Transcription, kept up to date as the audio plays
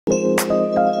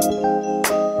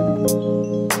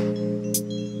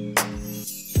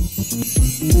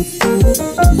Hi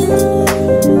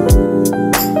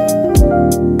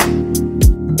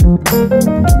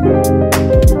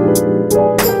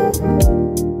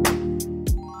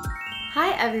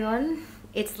everyone,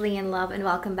 it's Lee in Love and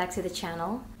welcome back to the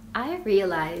channel. I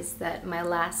realized that my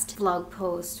last vlog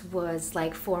post was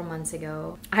like 4 months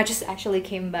ago. I just actually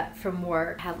came back from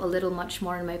work. I have a little much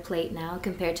more on my plate now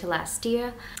compared to last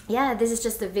year. Yeah, this is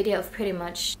just a video of pretty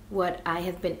much what I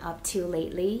have been up to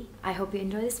lately. I hope you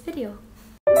enjoy this video.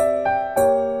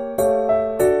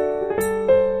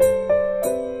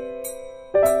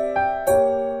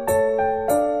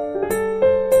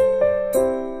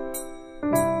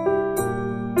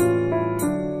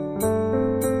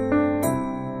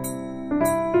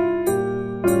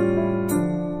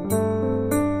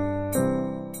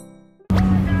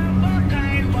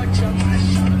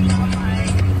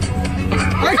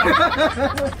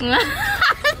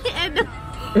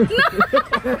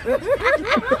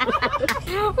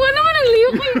 Wala naman ang liyo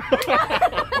kayo.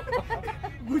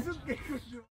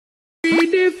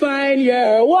 Redefine,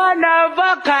 you're one of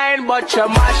a kind, but you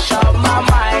mash up my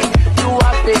mind. You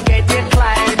have to get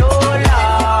declined, oh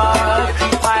Lord.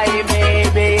 My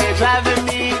baby is driving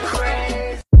me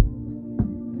crazy.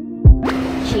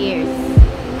 Cheers.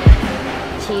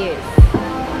 Cheers.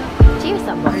 Cheers,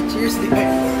 someone. Cheers,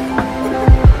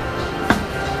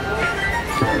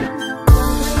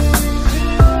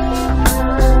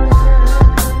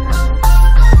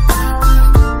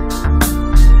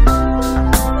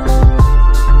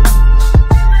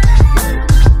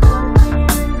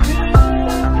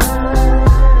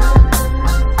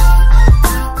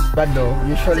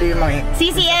 Usually mga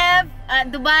CCF,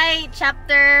 Dubai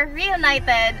chapter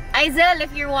reunited. Aizel, if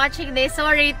you're watching this,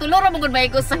 sorry, tuloro mo gud may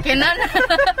ko sa kinan.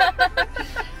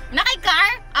 Nakay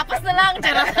car, apas na lang,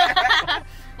 charot.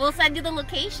 We'll send you the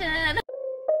location.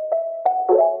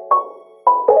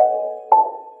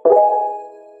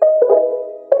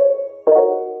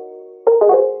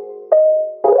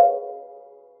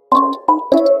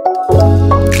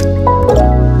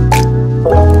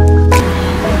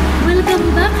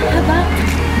 Welcome back, Haba.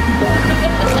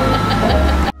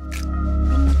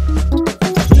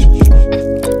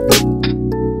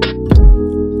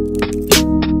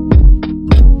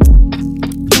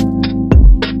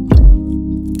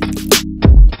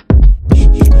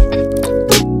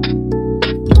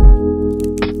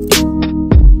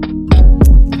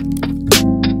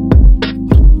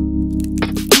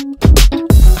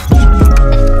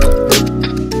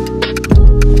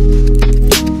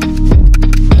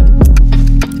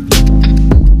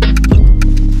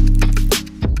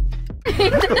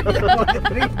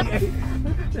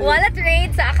 Wala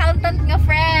trade sa accountant nga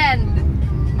friend.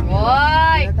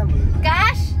 Oy,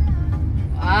 cash?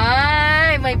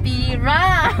 Ay, may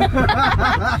pira.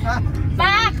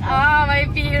 Pak! Oh, may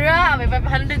pira. May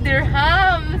 500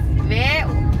 dirhams. Be,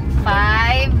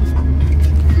 5.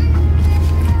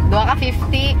 Dua ka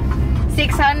 50.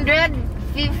 650.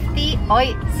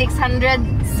 Oy,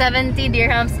 670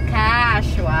 dirhams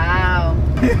cash. Wow.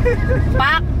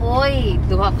 Pak! Oy,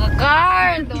 duha ka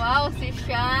card. Wow,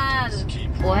 social.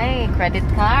 Oy, credit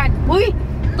card. Uy,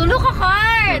 tulo ka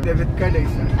card. debit card ay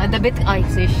isa. Debit, ay,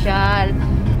 social.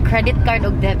 Credit card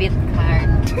o debit card.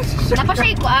 Napa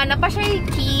siya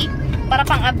key para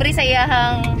pang abri sa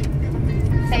iyahang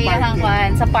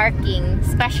kwan, sa parking.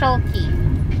 Special key.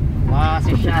 Wow,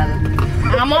 social.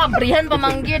 Ang mo, abrihan pa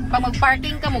manggid. Pag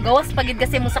mag-parking ka mo, gawas pagid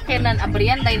kasi mo sakyanan,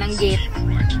 abrihan tayo ng gate.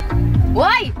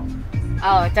 Uy!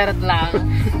 Oh, charot lang.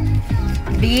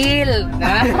 Deal!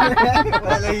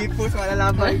 Wala hipos, wala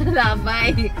labay.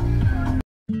 Labay.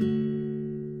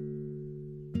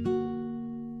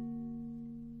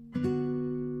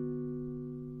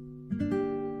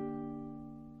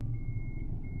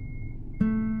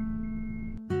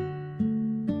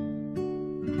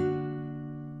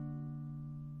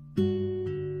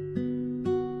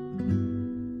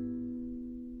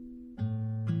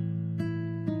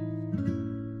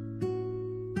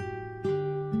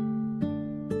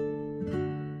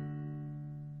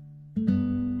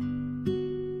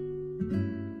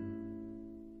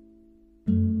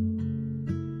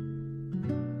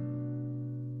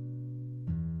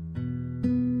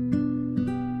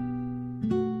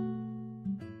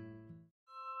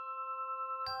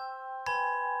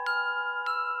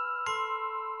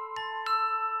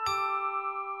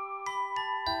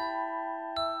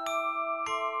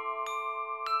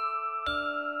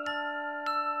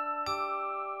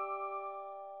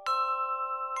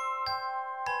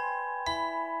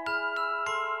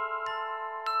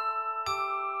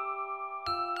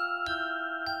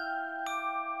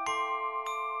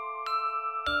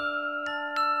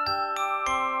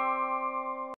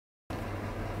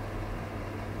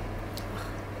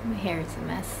 My hair is a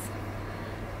mess.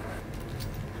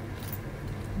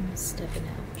 I'm stepping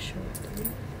out shortly.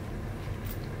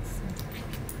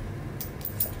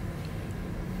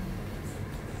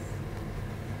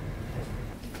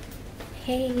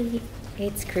 Hey,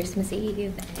 it's Christmas Eve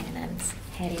and I'm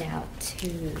heading out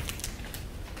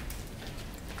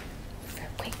for a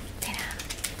quick dinner.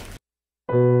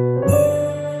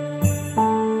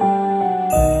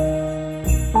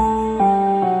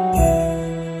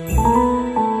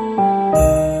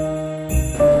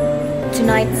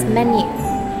 Tonight's menu: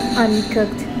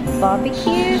 uncooked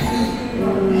barbecue.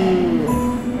 Ooh,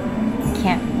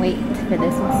 can't wait for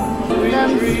this one.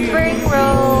 Some spring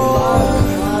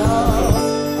rolls.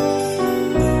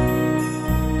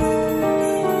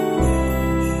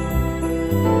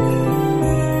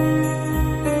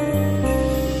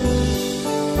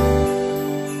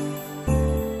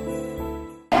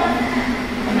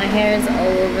 My hair is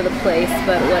all over the place,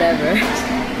 but whatever.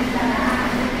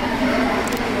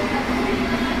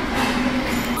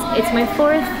 It's my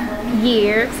 4th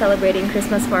year celebrating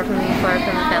Christmas far from the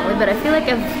family, but I feel like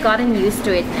I've gotten used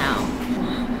to it now.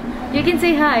 You can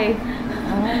say hi.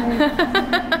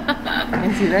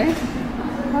 Can see that?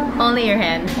 Only your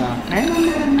hand.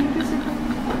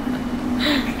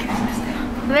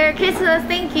 Merry Christmas,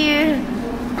 thank you.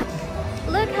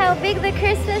 Look how big the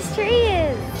Christmas tree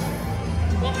is.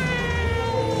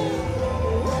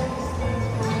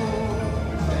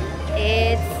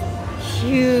 It's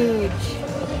huge.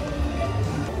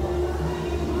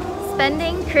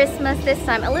 Spending Christmas this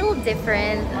time a little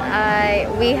different.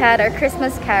 We had our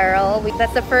Christmas carol.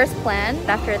 That's the first plan.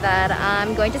 After that,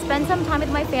 I'm going to spend some time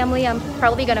with my family. I'm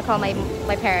probably gonna call my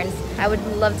parents. I would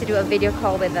love to do a video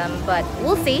call with them, but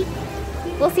we'll see.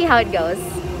 We'll see how it goes.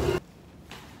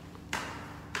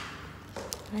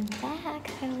 I'm back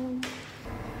home.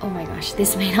 Oh my gosh,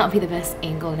 this may not be the best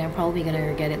angle and I'm probably gonna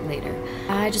regret it later.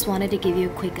 I just wanted to give you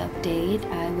a quick update.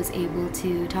 I was able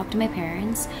to talk to my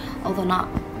parents, although not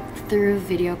through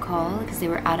video call because they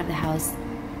were out of the house.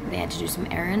 They had to do some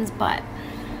errands, but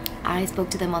I spoke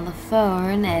to them on the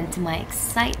phone and to my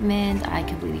excitement, I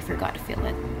completely forgot to film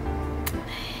it.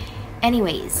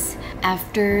 Anyways,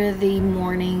 after the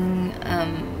morning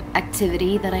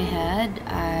activity that I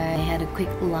had a quick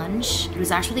lunch. It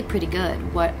was actually pretty good.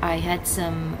 I had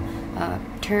some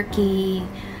turkey,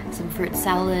 some fruit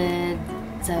salad,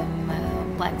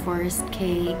 some Black Forest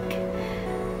cake.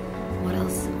 What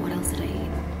else did I eat?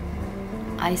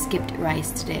 I skipped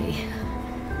rice today.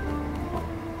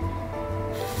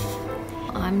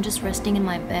 I'm just resting in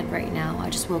my bed right now. I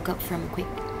just woke up from a quick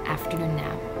afternoon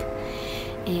nap.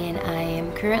 And I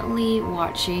am currently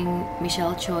watching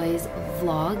Michelle Choi's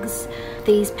vlogs.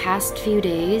 These past few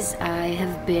days, I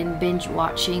have been binge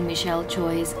watching Michelle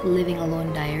Choi's Living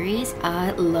Alone Diaries. I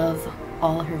love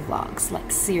all her vlogs,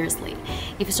 like seriously.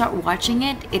 If you start watching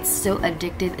it, it's so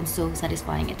addictive and so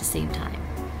satisfying at the same time.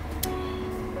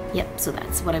 Yep, so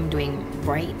that's what I'm doing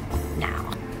right now.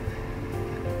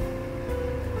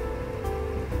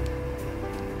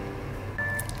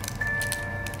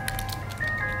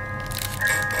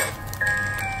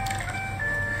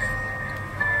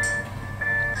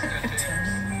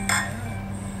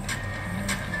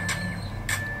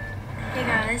 Hey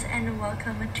guys, and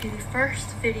welcome to the first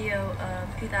video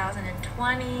of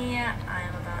 2020. I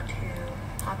am about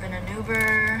to hop in an Uber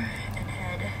and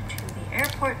head to the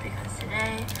airport because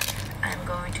today I'm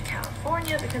going to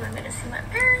California because I'm going to see my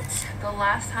parents. The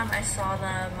last time I saw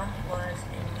them was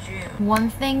in June. One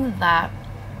thing that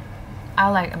I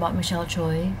like about Michelle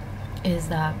Choi is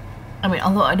that, I mean,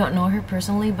 although I don't know her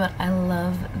personally, but I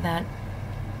love that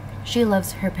she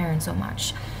loves her parents so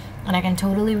much. And I can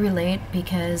totally relate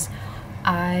because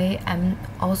I am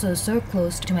also so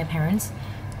close to my parents.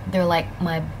 They're like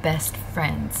my best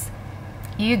friends.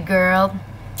 You girl,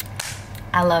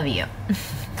 I love you.